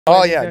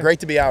Oh yeah,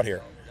 great to be out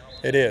here.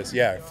 It is,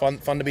 yeah. Fun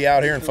to be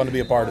out here and fun to be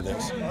a part of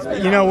this.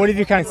 You know, what have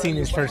you kind of seen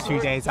these first few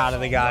days out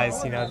of the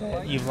guys, you know,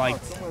 that you've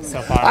liked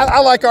so far? I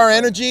like our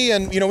energy,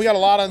 and, you know, we got a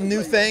lot of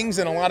new things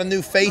and a lot of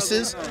new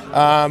faces.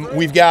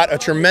 We've got a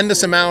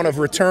tremendous amount of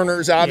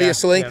returners,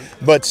 obviously,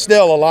 but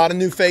still a lot of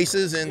new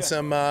faces in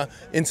some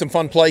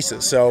fun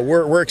places. So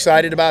we're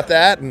excited about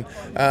that, and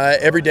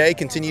every day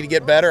continue to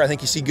get better. I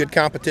think you see good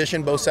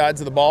competition both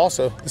sides of the ball,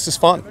 so this is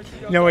fun.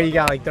 You know what, you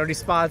got like 30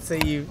 spots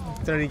that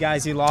 30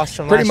 guys you lost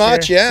from pretty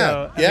last much, year? yeah.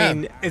 So, I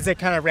mean, is it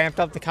kind of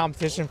ramped up the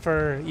competition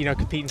for, you know,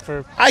 competing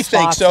for I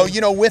think so, you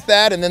know, with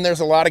that, and then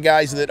there's a lot of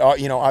guys that are,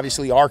 you know,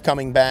 obviously are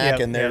coming back,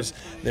 and there's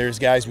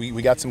guys,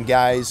 we got some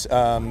guys,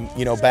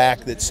 you know,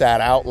 back that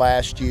sat out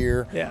last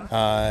year.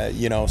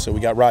 You know, so we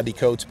got Rodney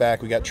Coates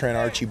back, we got Trent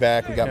Archie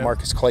back, we got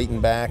Marcus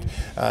Clayton back,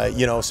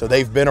 you know, so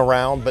they've been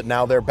around, but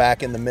now they're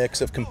back in the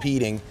mix of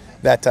competing,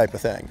 that type of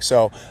thing.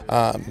 So,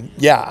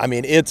 yeah, I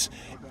mean,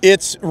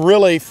 it's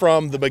really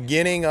from the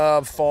beginning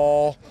of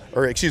fall,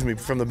 or excuse me,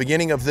 from the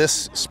beginning of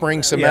this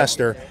spring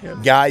semester,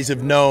 guys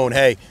have known,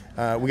 hey,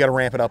 we got to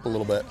ramp it up a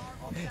little bit.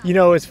 You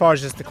know, as far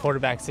as just the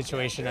quarterback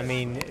situation, I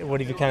mean, what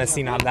have you kind of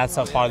seen out of that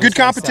so far? Good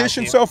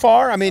competition so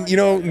far. I mean, you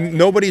know,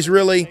 nobody's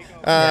really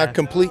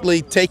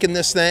completely taken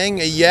this thing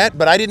yet,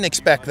 but I didn't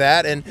expect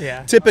that. And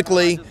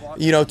typically,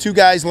 you know, two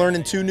guys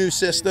learning two new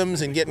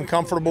systems and getting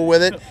comfortable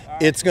with it,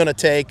 it's going to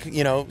take,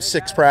 you know,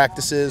 6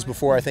 practices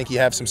before I think you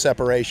have some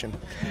separation.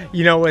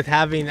 You know, with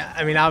having,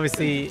 I mean,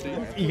 obviously,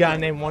 you got to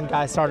name one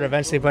guy starter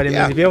eventually, but I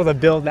mean, to be able to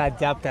build that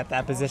depth at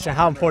that position,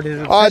 how important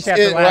is it?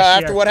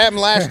 After what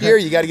happened last year,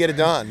 you got to get it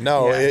done.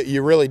 No,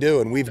 you really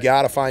do, and we've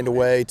got to find a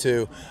way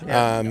to,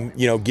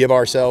 you know, give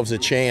ourselves a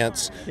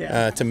chance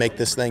to make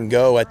this thing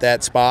go at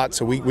that spot.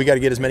 So we got to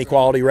get as many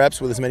quality reps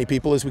with as many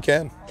people as we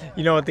can.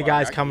 You know, with the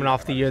guys coming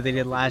off the year they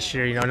did last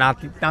year, you know,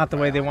 not the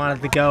way they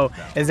wanted to go,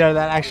 is there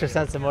that extra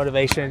sense of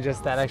motivation,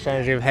 just that extra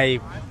energy of, hey,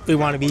 we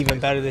want to be even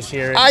better this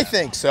year? I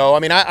think so. I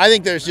mean, I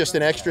think there's just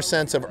an extra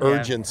sense of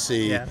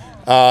urgency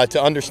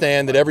to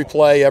understand that every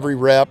play, every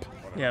rep,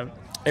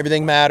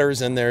 everything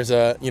matters, and there's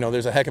a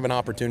heck of an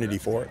opportunity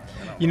for it.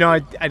 You know,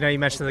 I know you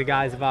mentioned the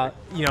guys about,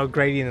 you know,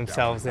 grading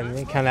themselves,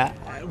 and kind of,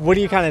 what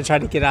do you kind of try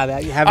to get out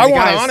of that? I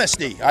want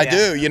honesty. I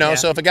do. You know,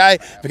 so if a guy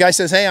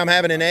says, hey, I'm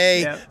having an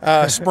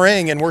A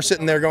spring, and we're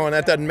sitting there going,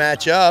 that doesn't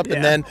match up,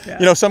 and then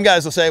you know, some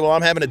guys will say, well,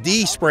 I'm having a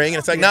D spring, and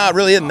it's like, no, it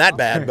really isn't that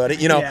bad,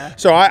 but you know,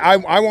 so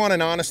I want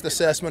an honest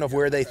assessment of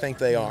where they think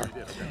they are.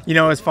 You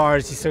know, as far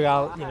as you still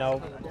got, you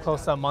know,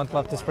 close to a month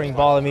left to spring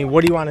ball, I mean,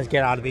 what do you want to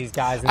get out of these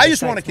guys? I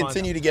just want to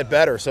continue to get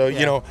better. So,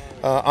 you know,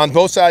 on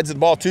both sides of the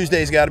ball,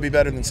 Tuesday's got to be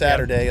better than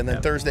Saturday, and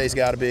then Thursday's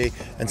got to be,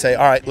 and say,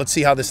 all right, let's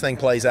see how this thing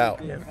plays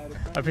out.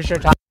 I appreciate your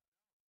time.